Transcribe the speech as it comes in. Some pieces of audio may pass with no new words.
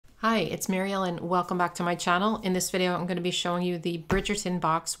Hi, it's Mary Ellen. Welcome back to my channel. In this video, I'm going to be showing you the Bridgerton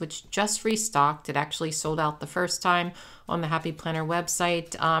box, which just restocked. It actually sold out the first time on the Happy Planner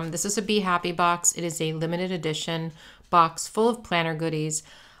website. This is a Be Happy box. It is a limited edition box full of planner goodies.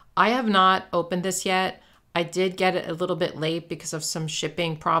 I have not opened this yet. I did get it a little bit late because of some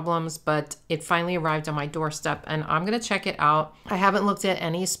shipping problems, but it finally arrived on my doorstep and I'm going to check it out. I haven't looked at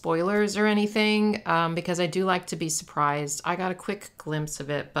any spoilers or anything because I do like to be surprised. I got a quick glimpse of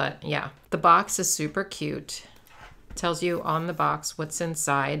it, but yeah. The box is super cute. It tells you on the box what's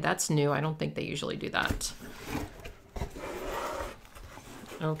inside. That's new. I don't think they usually do that.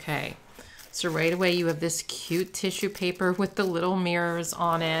 Okay, so right away you have this cute tissue paper with the little mirrors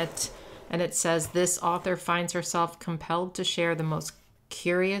on it. And it says, this author finds herself compelled to share the most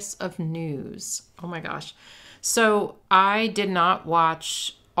curious of news. Oh my gosh. So I did not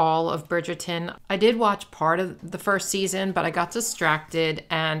watch all of Bridgerton. I did watch part of the first season, but I got distracted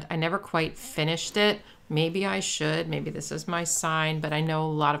and I never quite finished it. Maybe I should. Maybe this is my sign, but I know a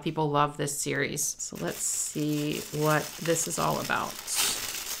lot of people love this series. So let's see what this is all about.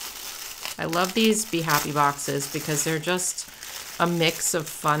 I love these Be Happy boxes because they're just a mix of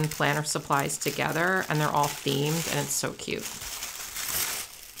fun planner supplies together and they're all themed and it's so cute.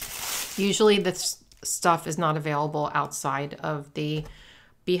 Usually this stuff is not available outside of the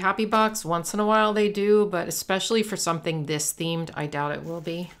Be Happy box. Once in a while they do, but especially for something this themed, I doubt it will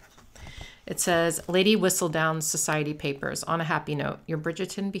be. It says, Lady Whistledown's Society Papers. On a happy note, your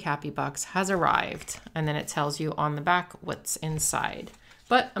Bridgerton Be Happy box has arrived. And then it tells you on the back what's inside.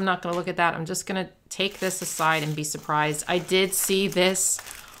 But I'm not going to look at that. I'm just going to take this aside and be surprised. I did see this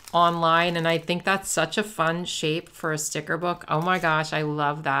online, and I think that's such a fun shape for a sticker book. Oh my gosh, I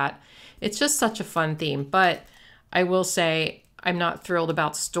love that. It's just such a fun theme. But I will say I'm not thrilled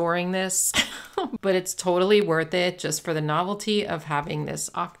about storing this, but it's totally worth it just for the novelty of having this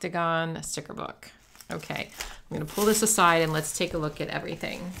octagon sticker book. Okay, I'm going to pull this aside and let's take a look at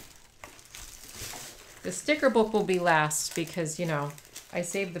everything. The sticker book will be last because, you know, I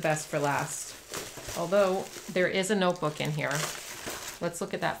saved the best for last. Although there is a notebook in here. Let's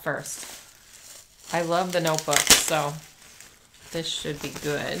look at that first. I love the notebook, so this should be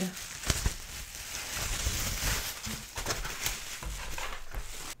good.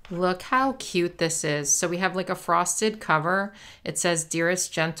 Look how cute this is. So we have like a frosted cover. It says,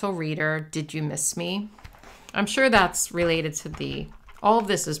 Dearest Gentle Reader, Did You Miss Me? I'm sure that's related to the... All of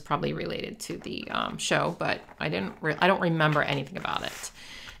this is probably related to the show, but I don't remember anything about it.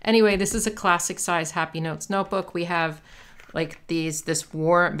 Anyway, this is a classic size Happy Notes notebook. We have like this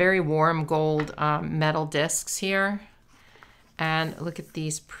very warm gold metal discs here. And look at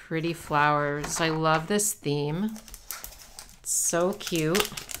these pretty flowers. I love this theme. It's so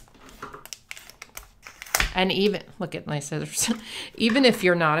cute. And even, look at my scissors. Even if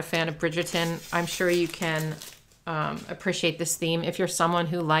you're not a fan of Bridgerton, I'm sure you can appreciate this theme. If you're someone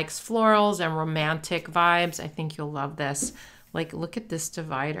who likes florals and romantic vibes, I think you'll love this. Like, look at this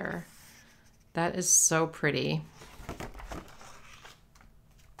divider. That is so pretty.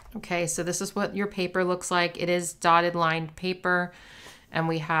 Okay, so this is what your paper looks like. It is dotted lined paper, and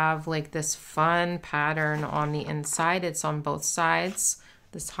we have like this fun pattern on the inside. It's on both sides,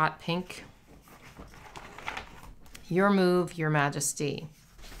 this hot pink. Your move, your majesty.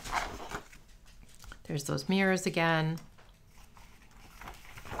 There's those mirrors again.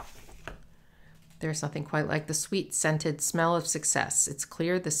 There's nothing quite like the sweet scented smell of success. It's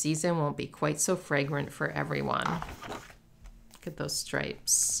clear the season won't be quite so fragrant for everyone. Look at those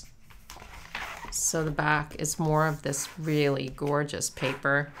stripes. So the back is more of this really gorgeous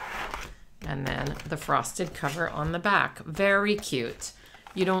paper. And then the frosted cover on the back. Very cute.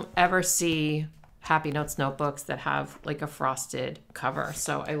 You don't ever see Happy Notes notebooks that have like a frosted cover.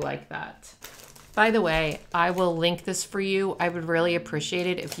 So I like that. By the way, I will link this for you. I would really appreciate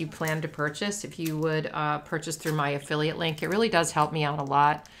it if you plan to purchase, if you would purchase through my affiliate link. It really does help me out a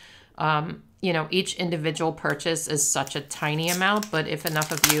lot. You know, each individual purchase is such a tiny amount, but if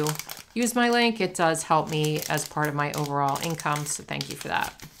enough of you use my link, it does help me as part of my overall income. So thank you for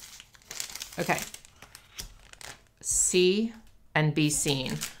that. Okay. See and be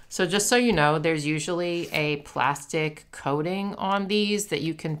seen. So just so you know, there's usually a plastic coating on these that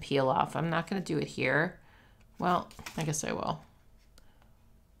you can peel off. I'm not going to do it here. Well, I guess I will.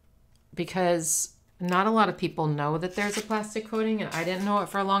 Because not a lot of people know that there's a plastic coating, and I didn't know it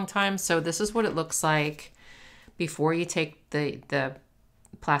for a long time. So this is what it looks like before you take the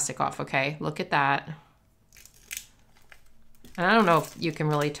plastic off, okay? Look at that. And I don't know if you can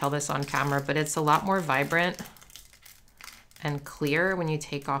really tell this on camera, but it's a lot more vibrant and clear when you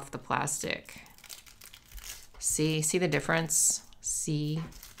take off the plastic. See the difference? See?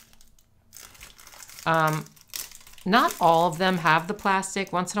 Not all of them have the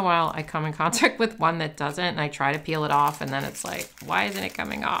plastic. Once in a while, I come in contact with one that doesn't, and I try to peel it off, and then it's like, why isn't it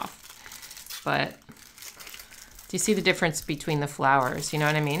coming off? But do you see the difference between the flowers? You know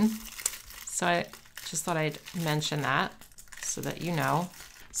what I mean? So I just thought I'd mention that so that you know.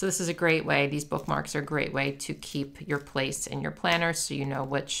 So this is a great way, these bookmarks are a great way to keep your place in your planner so you know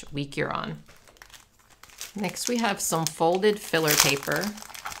which week you're on. Next we have some folded filler paper.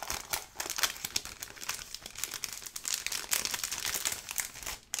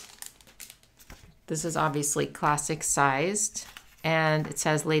 This is obviously classic sized, and it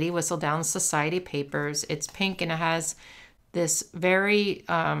says Lady Whistledown Society Papers. It's pink and it has this very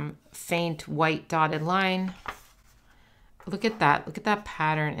faint white dotted line. Look at that. Look at that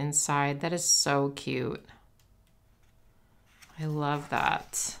pattern inside. That is so cute. I love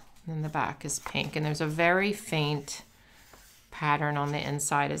that. And then the back is pink, and there's a very faint pattern on the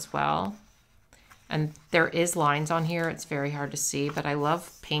inside as well. And there is lines on here. It's very hard to see, but I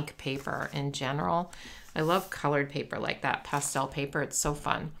love pink paper in general. I love colored paper like that, pastel paper. It's so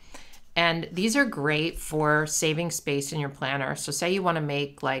fun. And these are great for saving space in your planner. So say you want to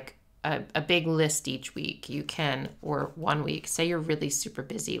make like a big list each week, you can, or 1 week. Say you're really super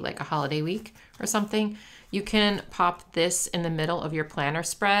busy, like a holiday week or something. You can pop this in the middle of your planner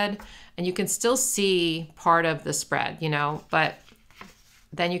spread, and you can still see part of the spread, you know, but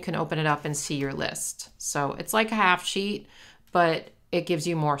then you can open it up and see your list. So it's like a half sheet, but it gives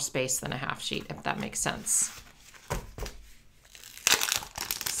you more space than a half sheet, if that makes sense.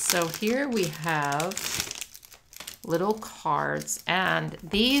 So here we have little cards, and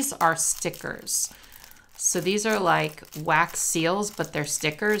these are stickers. So these are like wax seals, but they're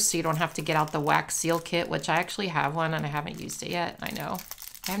stickers, so you don't have to get out the wax seal kit, which I actually have one and I haven't used it yet. I know.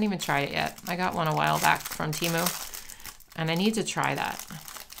 I haven't even tried it yet. I got one a while back from Temu, and I need to try that.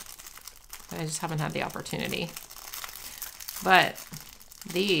 I just haven't had the opportunity. But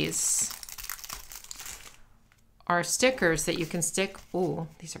these are stickers that you can stick, ooh,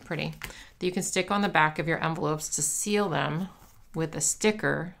 these are pretty, that you can stick on the back of your envelopes to seal them with a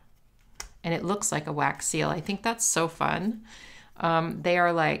sticker, and it looks like a wax seal. I think that's so fun. They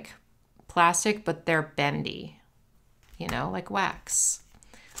are like plastic, but they're bendy, you know, like wax.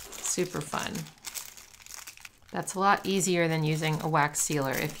 Super fun. That's a lot easier than using a wax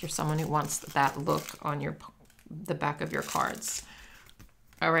sealer if you're someone who wants that look on the back of your cards.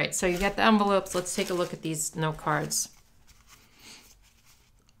 All right, so you get the envelopes. Let's take a look at these note cards.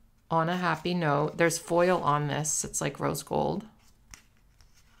 On a happy note, there's foil on this. It's like rose gold.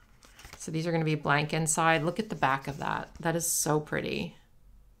 So these are going to be blank inside. Look at the back of that. That is so pretty.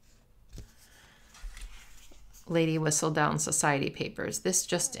 Lady Whistledown Society Papers. This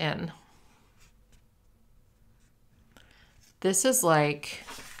just in. This is like,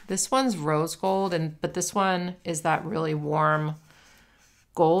 this one's rose gold, but this one is that really warm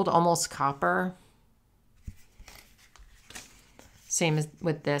gold, almost copper. Same as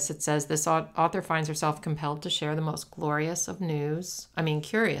with this. It says this author finds herself compelled to share the most glorious of news. I mean,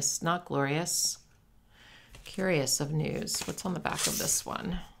 curious, not glorious. Curious of news. What's on the back of this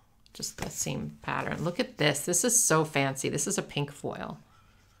one? Just the same pattern. Look at this. This is so fancy. This is a pink foil.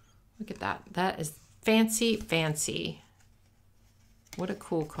 Look at that. That is fancy, fancy. What a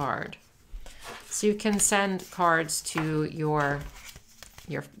cool card. So you can send cards to your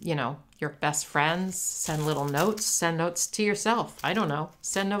best friends, send little notes, send notes to yourself. I don't know.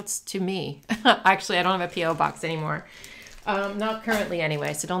 Send notes to me. Actually, I don't have a P.O. box anymore. Not currently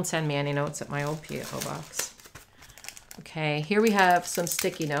anyway, so don't send me any notes at my old P.O. box. Okay, here we have some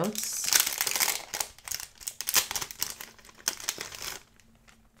sticky notes.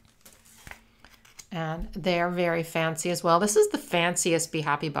 And they're very fancy as well. This is the fanciest Be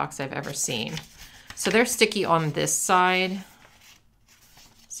Happy box I've ever seen. So they're sticky on this side.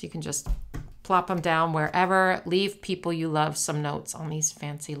 So you can just plop them down wherever. Leave people you love some notes on these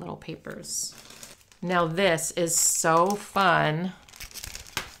fancy little papers. Now this is so fun.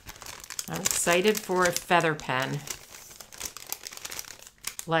 I'm excited for a feather pen.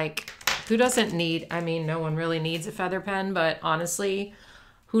 Like, who doesn't need, I mean, no one really needs a feather pen, but honestly,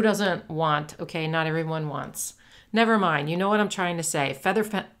 who doesn't want, okay, not everyone wants. Never mind, you know what I'm trying to say.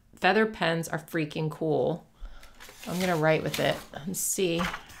 Feather pens are freaking cool. I'm gonna write with it and see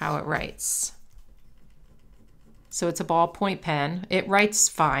how it writes. So it's a ballpoint pen. It writes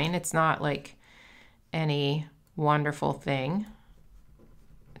fine. It's not like any wonderful thing.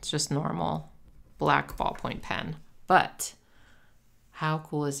 It's just normal black ballpoint pen. But how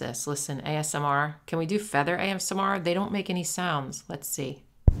cool is this? Listen, ASMR. Can we do feather ASMR? They don't make any sounds. Let's see.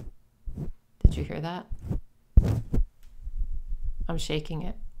 Did you hear that? I'm shaking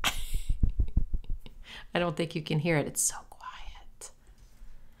it. I don't think you can hear it. It's so quiet.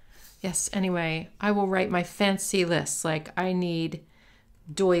 Yes, anyway, I will write my fancy lists. Like I need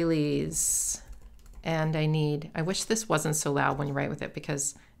doilies and I wish this wasn't so loud when you write with it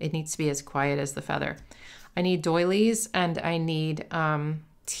because it needs to be as quiet as the feather. I need doilies and I need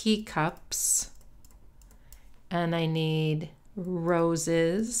teacups and I need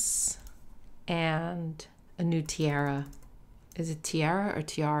roses and a new tiara. Is it tiara or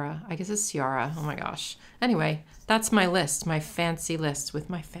tiara? I guess it's tiara. Oh my gosh. Anyway, that's my list, my fancy list with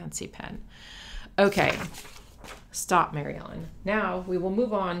my fancy pen. Okay, stop, Mary Ellen. Now we will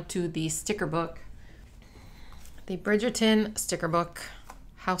move on to the sticker book. The Bridgerton sticker book.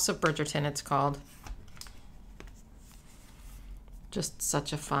 House of Bridgerton, it's called. Just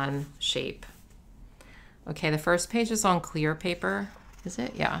such a fun shape. Okay, the first page is on clear paper. Is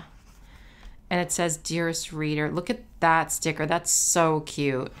it? Yeah. And it says, dearest reader. Look at that sticker. That's so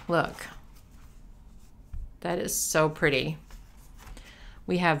cute. Look. That is so pretty.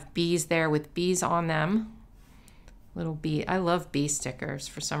 We have bees there with bees on them. Little bee. I love bee stickers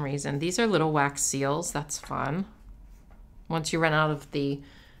for some reason. These are little wax seals. That's fun. Once you run out of the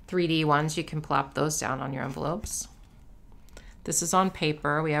 3D ones, you can plop those down on your envelopes. This is on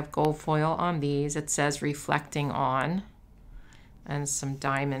paper. We have gold foil on these. It says reflecting on. And some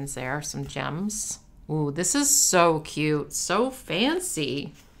diamonds there, some gems. Ooh, this is so cute. So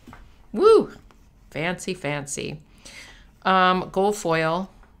fancy. Woo! Fancy, fancy. Gold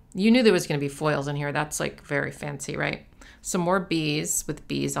foil. You knew there was going to be foils in here. That's like very fancy, right? Some more bees with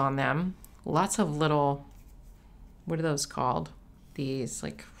bees on them. Lots of little, what are those called? These,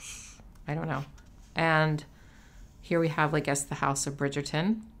 like, I don't know. And here we have, I guess, the House of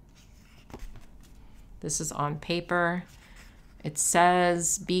Bridgerton. This is on paper. It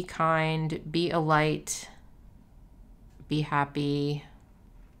says, be kind, be a light, be happy,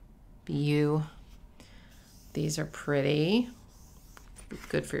 be you. These are pretty.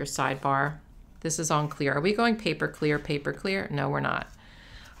 Good for your sidebar. This is on clear. Are we going paper clear, paper clear? No, we're not.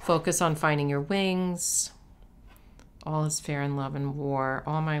 Focus on finding your wings. All is fair in love and war.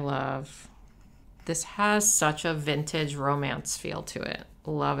 All my love. This has such a vintage romance feel to it.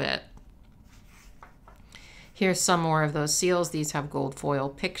 Love it. Here's some more of those seals. These have gold foil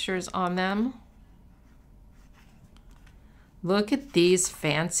pictures on them. Look at these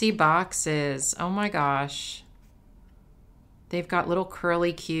fancy boxes. Oh my gosh. They've got little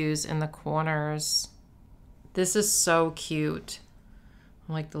curly cues in the corners. This is so cute.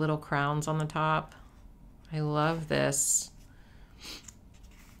 I like the little crowns on the top. I love this.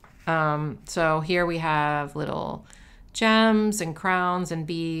 So here we have little gems and crowns and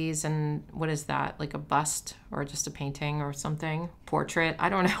bees and what is that? Like a bust or just a painting or something? Portrait? I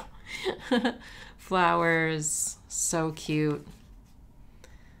don't know. Flowers. So cute.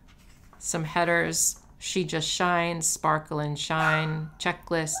 Some headers. She just shines, sparkle and shine,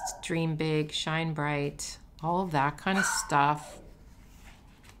 checklist, dream big, shine bright, all of that kind of stuff.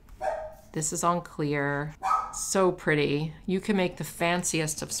 This is on clear. So pretty. You can make the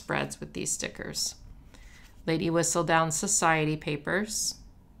fanciest of spreads with these stickers. Lady Whistledown Society papers.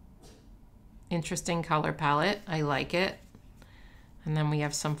 Interesting color palette. I like it. And then we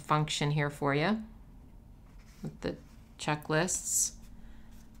have some function here for you with the checklists.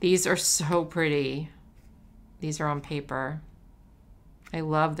 These are so pretty. These are on paper. I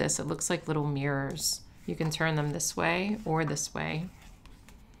love this. It looks like little mirrors. You can turn them this way or this way.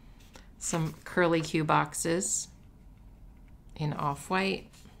 Some curly cue boxes in off-white.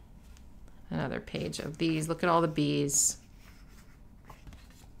 Another page of these. Look at all the bees.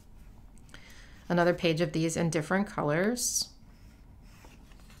 Another page of these in different colors.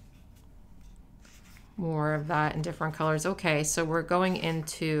 More of that in different colors. Okay, so we're going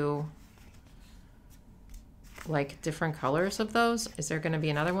into like different colors of those. Is there going to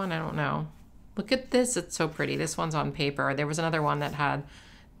be another one? I don't know. Look at this. It's so pretty. This one's on paper. There was another one that had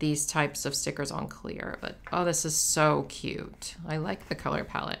these types of stickers on clear, but oh, this is so cute. I like the color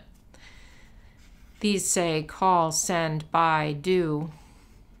palette. These say call, send, buy, do,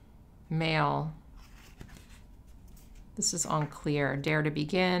 mail. This is on clear. Dare to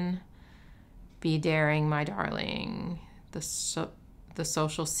begin. Be daring, my darling. The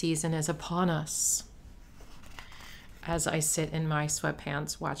social season is upon us. As I sit in my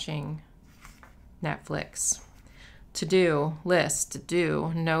sweatpants watching Netflix. To do, list,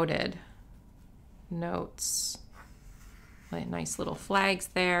 do, noted, notes. Like nice little flags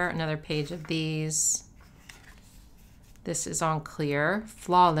there. Another page of these. This is on clear.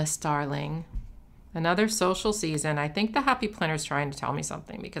 Flawless, darling. Another social season. I think the Happy Planner is trying to tell me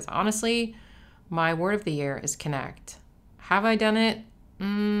something because honestly, my word of the year is connect. Have I done it?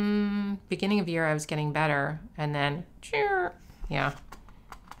 beginning of year I was getting better, and then, yeah.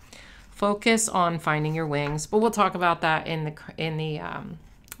 Focus on finding your wings. But we'll talk about that in the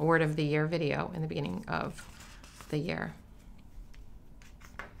word of the year video in the beginning of the year.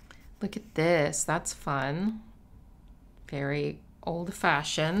 Look at this. That's fun. Very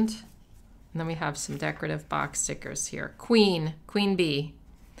old-fashioned. And then we have some decorative box stickers here. Queen bee.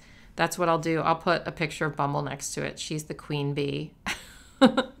 That's what I'll do. I'll put a picture of Bumble next to it. She's the queen bee.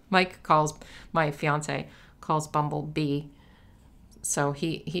 Mike calls, my fiance calls Bumble bee. So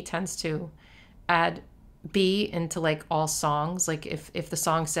he tends to add bee into like all songs. Like if the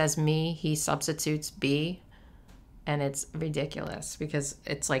song says me, he substitutes bee. And it's ridiculous because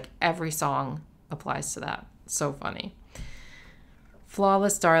it's like every song applies to that. So funny.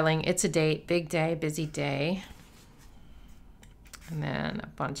 Flawless darling, it's a date, big day, busy day. And then a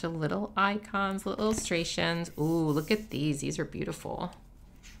bunch of little icons, little illustrations. Ooh, look at these. These are beautiful.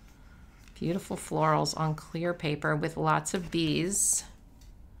 Beautiful florals on clear paper with lots of bees.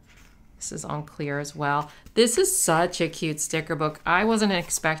 This is on clear as well. This is such a cute sticker book. I wasn't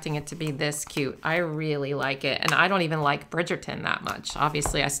expecting it to be this cute. I really like it. And I don't even like Bridgerton that much.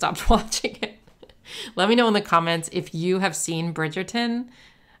 Obviously, I stopped watching it. Let me know in the comments if you have seen Bridgerton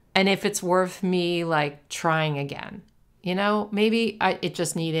and if it's worth me like trying again. You know, maybe it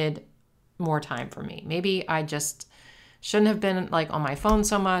just needed more time for me. Maybe I just shouldn't have been like on my phone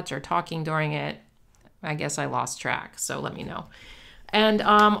so much or talking during it. I guess I lost track. So let me know. And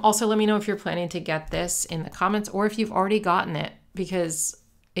also let me know if you're planning to get this in the comments or if you've already gotten it, because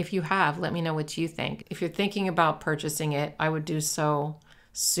if you have, let me know what you think. If you're thinking about purchasing it, I would do so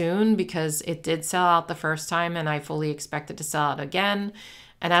soon because it did sell out the first time and I fully expect it to sell out again.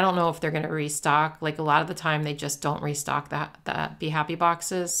 And I don't know if they're going to restock. Like a lot of the time they just don't restock the Be Happy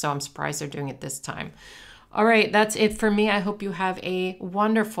boxes. So I'm surprised they're doing it this time. All right, that's it for me. I hope you have a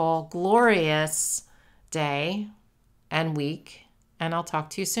wonderful, glorious day and week. And I'll talk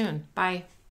to you soon. Bye.